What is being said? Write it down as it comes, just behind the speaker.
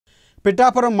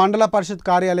పిఠాపురం మండల పరిషత్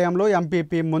కార్యాలయంలో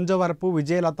ఎంపీపీ ముంజవరపు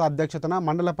విజయలత అధ్యక్షతన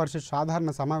మండల పరిషత్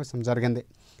సాధారణ సమావేశం జరిగింది.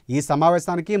 ఈ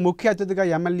సమావేశానికి ముఖ్య అతిథిగా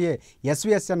ఎమ్మెల్యే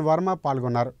ఎస్విఎస్ఎన్ వర్మ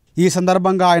పాల్గొన్నారు. ఈ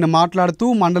సందర్భంగా ఆయన మాట్లాడుతూ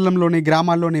మండలంలోని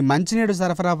గ్రామాల్లోని మంచినీరు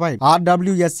సరఫరాపై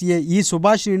ఆర్డబ్ల్యూఎస్ఏ ఈ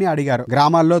సుభాషిణిని అడిగారు.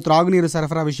 గ్రామాల్లో త్రాగునీరు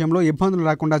సరఫరా విషయంలో ఇబ్బందులు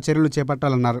రాకుండా చర్యలు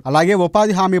చేపట్టాలన్నారు. అలాగే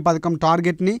ఉపాధి హామీ పథకం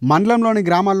టార్గెట్ ని మండలంలోని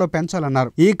గ్రామాల్లో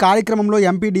పెంచాలన్నారు. ఈ కార్యక్రమంలో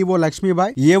MPDO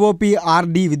Lakshmibai, ఏఓపీ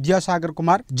RD Vidyasagar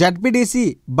Kumar, ZPTC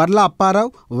Barla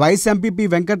Apparao, vice MPP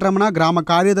Venkataramana, గ్రామ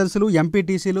కార్యదర్శులు,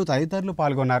 ఎంపీటీసీలు తదితరులు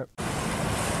పాల్గొన్నారు.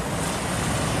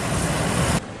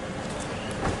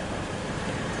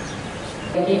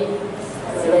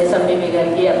 వైస్ ఎంపీపీ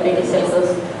గారికి, ఎంపీటీసీలకు,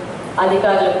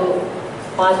 అధికారులకు,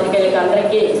 పాత్రికేయులకు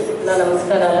అందరికీ నా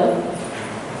నమస్కారాలు.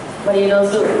 మరి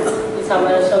ఈరోజు ఈ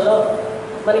సమావేశంలో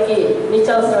మనకి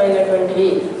నిత్యావసరమైనటువంటివి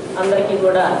అందరికీ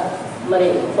కూడా మరి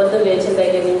పొద్దున్న లేచిన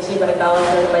దగ్గర నుంచి మనకు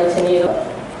కావాల్సిన మంచినీరు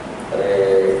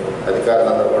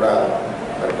అధికారులందరూ కూడా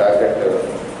మరి టార్గెట్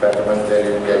పెట్టమని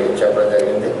చెప్పడం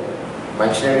జరిగింది.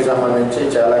 మంచినీటికి సంబంధించి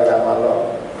చాలా గ్రామాల్లో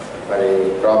మరి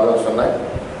ప్రాబ్లమ్స్ ఉన్నాయి.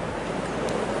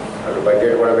 అటు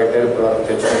బడ్జెట్ కూడా పెట్టారు, ఇప్పుడు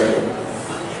తెచ్చుకుని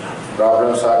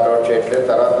ప్రాబ్లమ్స్ సార్ట్అవుట్ చేయట్లేదు.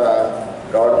 తర్వాత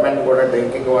గవర్నమెంట్ కూడా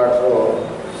drinking water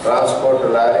transport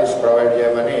lorries provide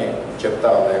చేయమని చెప్తా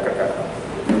ఉంది. ఎక్కడికక్కడ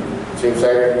చీఫ్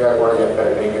సెక్రటరీ గారు కూడా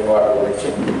చెప్పారు డ్రింకింగ్ వాటర్ గురించి.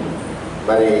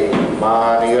 మరి మా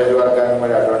నియోజకవర్గానికి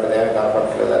మరి అటువంటిది ఏమీ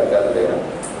కనపడట్లేదు అధికారులు దగ్గర.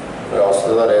 మరి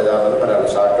వస్తుందో లేదో అన్నది మరి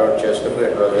అది సార్ట్అవుట్ చేసుకుని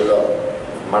 2 రోజుల్లో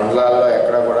మండలాల్లో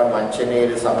ఎక్కడ కూడా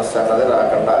మంచినీరు సమస్య అన్నది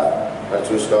రాకుండా మరి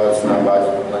చూసుకోవాల్సిన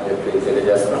బాధ్యత ఉందని చెప్పి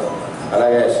తెలియజేస్తున్నాం.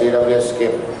 అలాగే సిడబ్ల్యూఎస్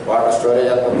స్కీమ్ వాటర్ స్టోరేజ్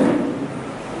అంత ఉంది.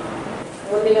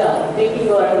 ముందుగా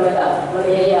డ్రింకింగ్ వాటర్ మీద మనం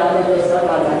ఏ ఆదాయం చేస్తామో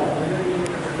మాట్లాడాలి.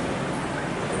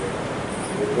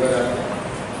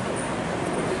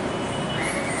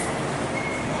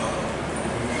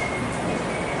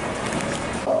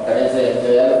 కనీసం 8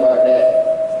 వేల పర్ డే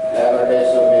లేబర్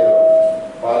డేస్ మీరు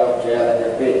ఫాలోఅప్ చేయాలని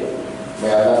చెప్పి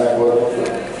మేము అందరినీ కోరుకుంటూ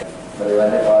మరి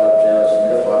ఇవన్నీ ఫాలోఅప్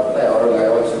చేయాల్సిందిగా కోరుతున్నా. ఎవరు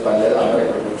లేవలసిన పని లేదు, అందరూ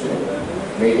ఇక్కడ కూర్చుని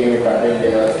మీటింగ్ కంటిన్యూ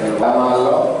చేయాల్సిన.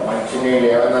 గ్రామాల్లో మంచినీళ్ళు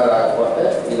ఏమైనా రాకపోతే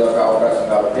ఇది ఒక అవకాశం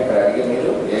కాబట్టి ఇక్కడ అడిగి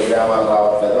మీరు ఏ గ్రామాలు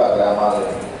రావట్లేదు ఆ గ్రామాలు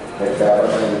మీరు పేపర్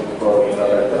మీద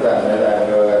కోరుకున్నట్లయితే దాని మీద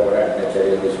ఎంపీఓ గారు కూడా వెంటనే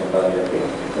చర్యలు తీసుకుంటారని చెప్పి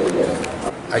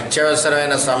తెలియజేస్తాం.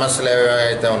 అత్యవసరమైన సమస్యలు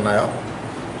ఏవైతే ఉన్నాయో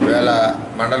ఇవాళ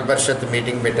మండల పరిషత్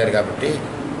మీటింగ్ పెట్టారు కాబట్టి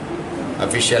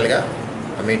అఫీషియల్గా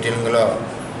ఆ మీటింగ్లో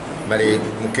మరి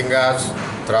ముఖ్యంగా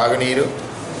త్రాగునీరు,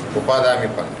 ఉపాధి హామీ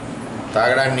పనులు,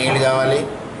 తాగడానికి నీళ్ళు కావాలి,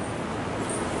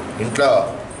 ఇంట్లో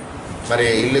మరి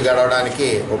ఇల్లు గడవడానికి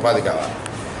ఉపాధి కావాలి.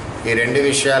 ఈ 2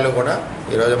 విషయాలు కూడా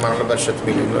ఈరోజు మండల పరిషత్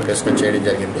మీటింగ్లో డిస్కస్ చేయడం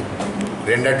జరిగింది.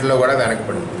 రెండిట్లో కూడా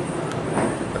వెనకబడింది.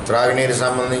 త్రాగునీరు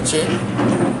సంబంధించి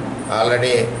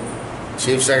ఆల్రెడీ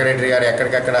చీఫ్ సెక్రటరీ గారు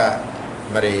ఎక్కడికక్కడ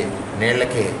మరి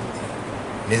నీళ్ళకి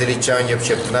నిధులు ఇచ్చామని చెప్పి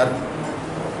చెప్తున్నారు.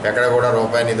 ఎక్కడ కూడా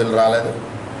రూపాయి నిధులు రాలేదు.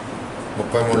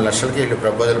 33 లక్షలకి వీళ్ళు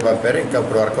ప్రపోజల్ పంపారు, ఇంకా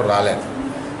ఇప్పటి వరకు రాలేదు.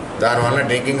 దానివల్ల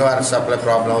డ్రింకింగ్ వాటర్ సప్లై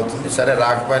ప్రాబ్లం అవుతుంది. సరే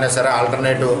రాకపోయినా సరే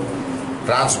ఆల్టర్నేటివ్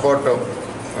ట్రాన్స్పోర్ట్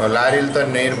లారీలతో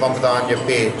నీరు పంపుతామని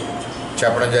చెప్పి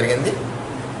చెప్పడం జరిగింది.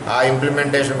 ఆ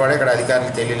ఇంప్లిమెంటేషన్ కూడా ఇక్కడ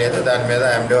అధికారులకు తెలియలేదు. దాని మీద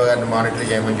ఎండిఓ గారిని మానిటర్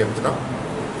చేయమని చెప్తున్నాం.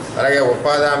 అలాగే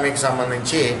ఉపాధి హామీకి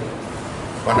సంబంధించి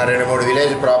మొన్న 2-3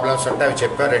 విలేజ్ ప్రాబ్లమ్స్ ఉంటే అవి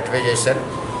చెప్పారు, రెక్టిఫై చేశారు.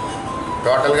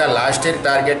 టోటల్గా లాస్ట్ ఇయర్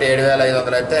టార్గెట్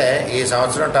 7,500 అయితే ఈ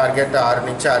సంవత్సరం టార్గెట్ 6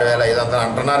 నుంచి 6,500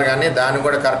 అంటున్నారు. కానీ దాన్ని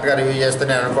కూడా కరెక్ట్గా రివ్యూ చేస్తే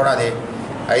నేను అనుకోవడం అది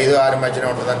 5-6 మధ్యన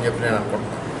ఉంటుందని చెప్పి నేను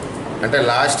అనుకుంటున్నాను. అంటే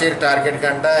లాస్ట్ ఇయర్ టార్గెట్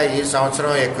కంటే ఈ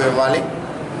సంవత్సరం ఎక్కువ ఇవ్వాలి.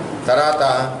 తర్వాత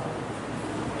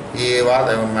ఈ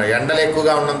ఎండలు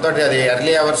ఎక్కువగా ఉండడంతో అది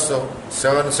ఎర్లీ అవర్స్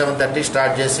 7-7:30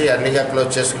 స్టార్ట్ చేసి ఎర్లీగా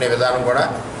క్లోజ్ చేసుకునే విధానం కూడా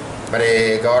మరి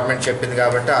గవర్నమెంట్ చెప్పింది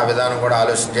కాబట్టి ఆ విధానం కూడా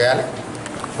ఆలోచన చేయాలి.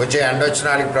 కొంచెం ఎండ వచ్చిన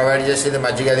వాళ్ళకి ప్రొవైడ్ చేసేది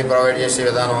మజ్జిగ అది ప్రొవైడ్ చేసే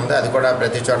విధానం ఉంది. అది కూడా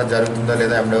ప్రతి చోట జరుగుతుందో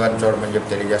లేదో ఎండి గారిని చూడమని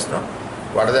చెప్పి తెలియజేస్తున్నాం.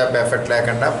 వడదెబ్బ ఎఫెక్ట్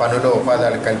లేకుండా పనులు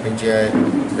ఉపాధి కల్పించే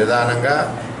విధానంగా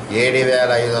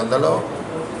 7,500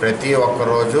 ప్రతి ఒక్క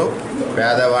రోజు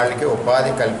పేదవాళ్ళకి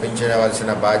ఉపాధి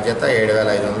కల్పించవలసిన బాధ్యత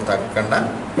 7,500 తగ్గకుండా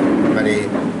మరి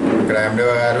ఇక్కడ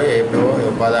ఎండిఓ గారు, ఏపీఓ,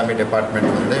 ఉపాధి హామీ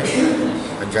డిపార్ట్మెంట్ ఉంది.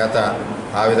 చేత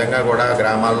ఆ విధంగా కూడా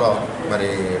గ్రామాల్లో మరి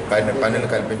పనులు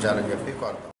కల్పించాలని చెప్పి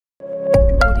కోరుతాం.